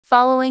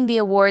Following the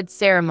awards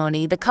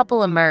ceremony, the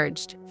couple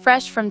emerged,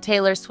 fresh from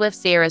Taylor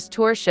Swift's Eras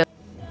Tour shows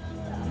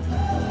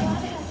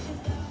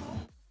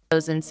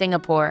in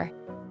Singapore,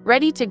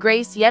 ready to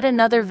grace yet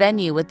another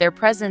venue with their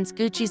presence.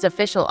 Gucci's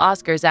official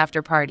Oscars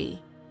afterparty.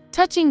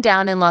 Touching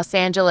down in Los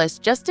Angeles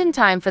just in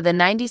time for the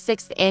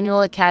 96th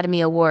Annual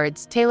Academy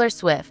Awards, Taylor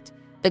Swift,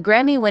 the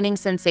Grammy-winning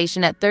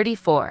sensation at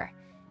 34,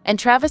 and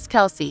Travis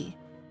Kelce,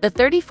 the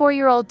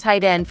 34-year-old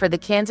tight end for the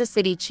Kansas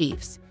City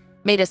Chiefs,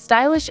 made a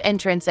stylish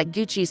entrance at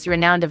Gucci's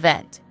renowned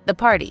event, The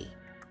Party,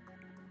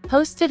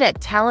 hosted at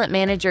talent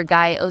manager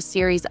Guy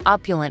Osiery's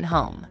opulent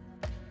home.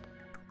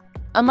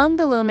 Among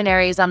the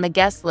luminaries on the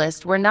guest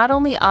list were not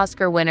only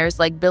Oscar winners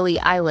like Billie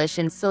Eilish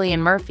and Cillian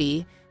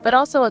Murphy, but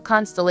also a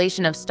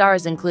constellation of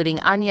stars including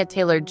Anya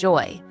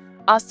Taylor-Joy,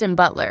 Austin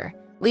Butler,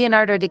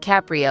 Leonardo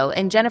DiCaprio,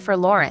 and Jennifer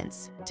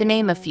Lawrence, to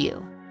name a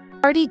few.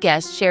 Party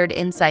guests shared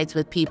insights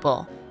with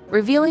People,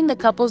 revealing the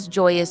couple's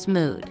joyous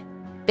mood.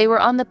 They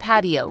were on the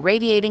patio,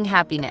 radiating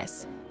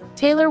happiness.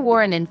 Taylor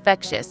wore an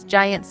infectious,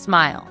 giant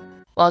smile,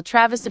 while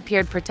Travis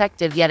appeared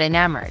protective yet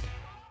enamored.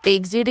 They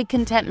exuded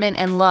contentment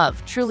and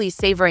love, truly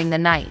savoring the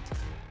night.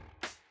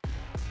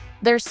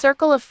 Their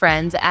circle of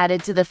friends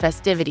added to the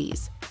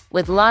festivities,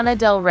 with Lana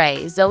Del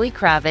Rey, Zoe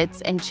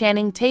Kravitz, and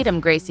Channing Tatum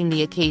gracing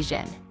the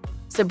occasion.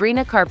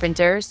 Sabrina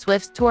Carpenter,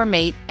 Swift's tour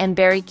mate, and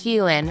Barry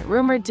Keoghan,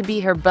 rumored to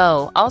be her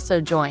beau, also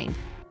joined,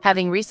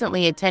 having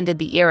recently attended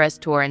the Eras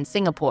Tour in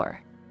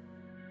Singapore.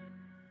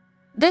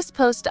 This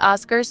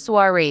post-Oscars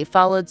soiree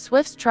followed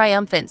Swift's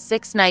triumphant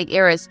 6-night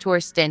Eras Tour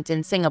stint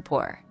in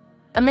Singapore.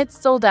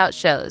 Amidst sold-out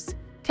shows,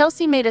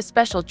 Kelce made a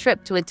special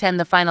trip to attend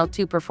the final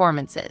 2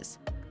 performances.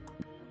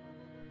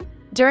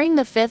 During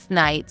the 5th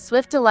night,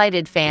 Swift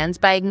delighted fans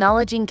by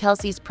acknowledging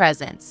Kelce's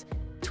presence,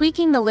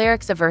 tweaking the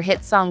lyrics of her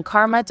hit song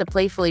Karma to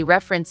playfully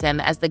reference him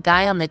as the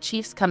guy on the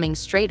Chiefs coming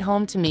straight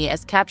home to me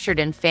as captured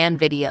in fan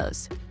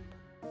videos.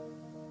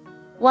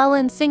 While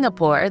in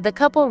Singapore, the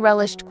couple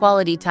relished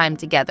quality time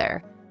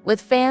together, with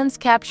fans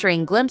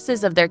capturing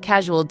glimpses of their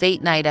casual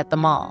date night at the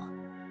mall.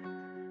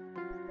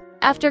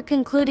 After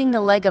concluding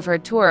the leg of her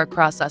tour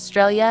across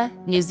Australia,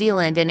 New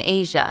Zealand, and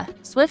Asia,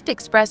 Swift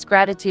expressed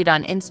gratitude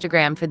on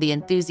Instagram for the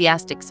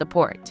enthusiastic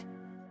support.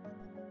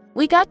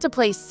 "We got to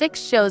play 6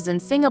 shows in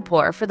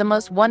Singapore for the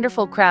most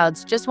wonderful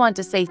crowds. Just want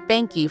to say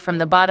thank you from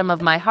the bottom of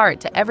my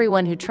heart to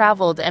everyone who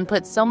traveled and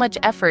put so much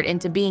effort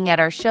into being at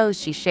our shows,"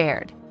 she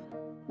shared.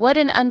 What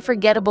an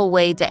unforgettable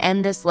way to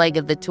end this leg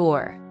of the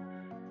tour.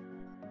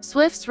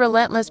 Swift's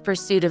relentless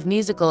pursuit of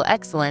musical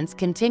excellence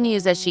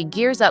continues as she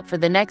gears up for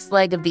the next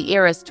leg of the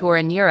Eras Tour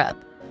in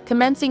Europe,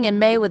 commencing in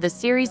May with a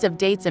series of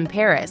dates in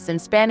Paris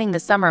and spanning the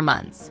summer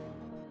months.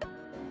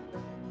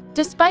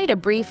 Despite a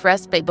brief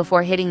respite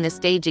before hitting the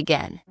stage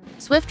again,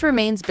 Swift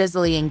remains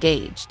busily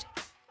engaged.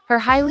 Her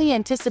highly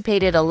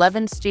anticipated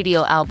 11th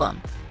studio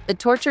album, The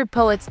Tortured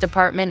Poets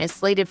Department, is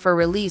slated for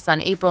release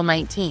on April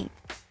 19th.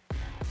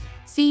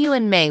 See you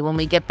in May when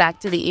we get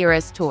back to the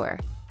Eras Tour.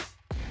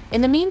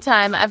 In the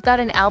meantime, I've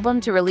got an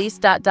album to release.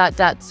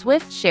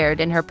 Swift shared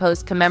in her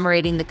post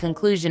commemorating the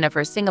conclusion of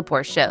her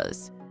Singapore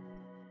shows.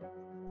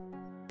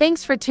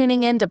 Thanks for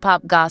tuning in to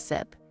Pop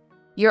Gossip,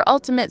 your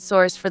ultimate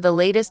source for the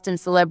latest in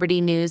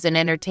celebrity news and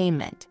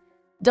entertainment.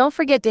 Don't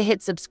forget to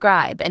hit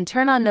subscribe and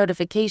turn on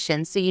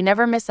notifications so you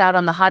never miss out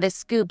on the hottest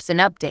scoops and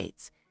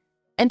updates.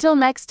 Until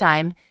next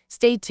time,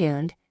 stay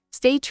tuned,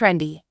 stay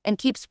trendy, and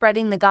keep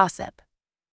spreading the gossip.